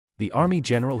The army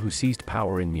general who seized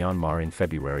power in Myanmar in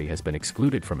February has been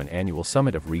excluded from an annual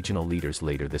summit of regional leaders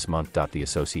later this month. The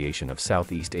Association of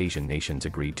Southeast Asian Nations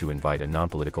agreed to invite a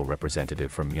non-political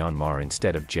representative from Myanmar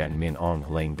instead of Gen Min Aung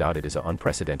Hlaing.It is an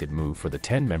unprecedented move for the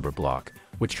 10-member bloc,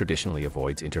 which traditionally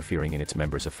avoids interfering in its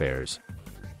members' affairs.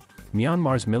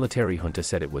 Myanmar's military junta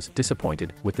said it was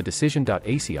disappointed with the decision.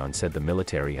 ASEAN said the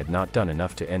military had not done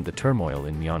enough to end the turmoil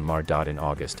in Myanmar. In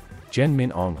August, Gen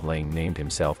Min Aung Hlaing named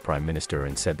himself prime minister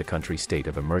and said the country's state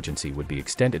of emergency would be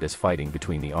extended as fighting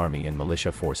between the army and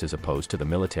militia forces opposed to the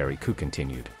military coup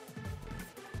continued.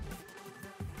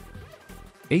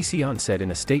 ASEAN said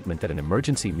in a statement that an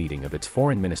emergency meeting of its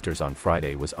foreign ministers on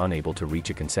Friday was unable to reach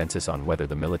a consensus on whether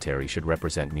the military should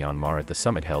represent Myanmar at the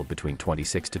summit held between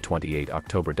 26 to 28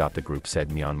 October. The group said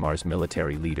Myanmar's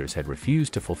military leaders had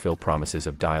refused to fulfill promises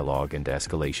of dialogue and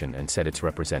escalation and said its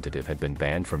representative had been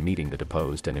banned from meeting the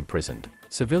deposed and imprisoned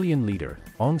civilian leader,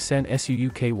 Aung San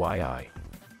Suu Kyi.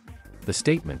 The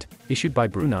statement, issued by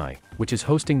Brunei, which is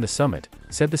hosting the summit,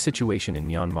 said the situation in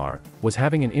Myanmar was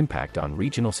having an impact on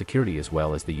regional security as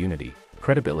well as the unity,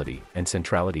 credibility, and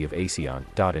centrality of ASEAN.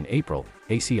 In April,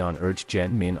 ASEAN urged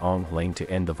Gen Min Aung Hlaing to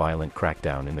end the violent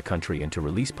crackdown in the country and to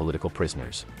release political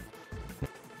prisoners.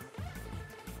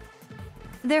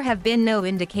 There have been no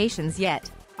indications yet,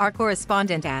 our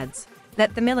correspondent adds,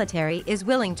 that the military is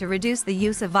willing to reduce the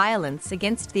use of violence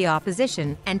against the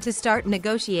opposition and to start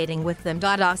negotiating with them.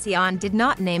 ASEAN did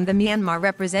not name the Myanmar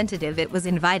representative it was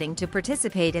inviting to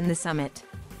participate in the summit.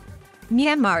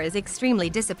 Myanmar is extremely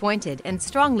disappointed and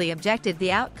strongly objected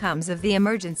the outcomes of the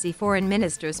emergency foreign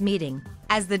ministers meeting,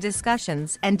 as the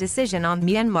discussions and decision on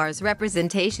Myanmar's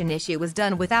representation issue was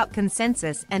done without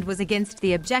consensus and was against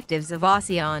the objectives of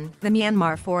ASEAN, the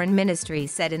Myanmar Foreign Ministry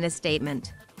said in a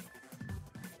statement.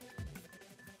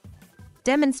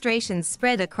 Demonstrations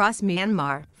spread across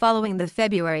Myanmar following the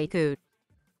February coup.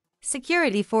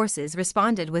 Security forces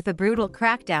responded with a brutal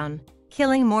crackdown,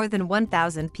 killing more than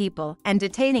 1,000 people and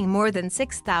detaining more than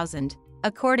 6,000,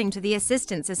 according to the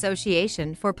Assistance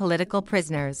Association for Political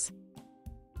Prisoners.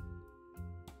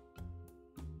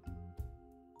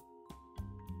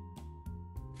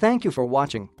 Thank you for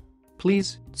watching.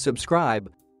 Please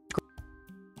subscribe.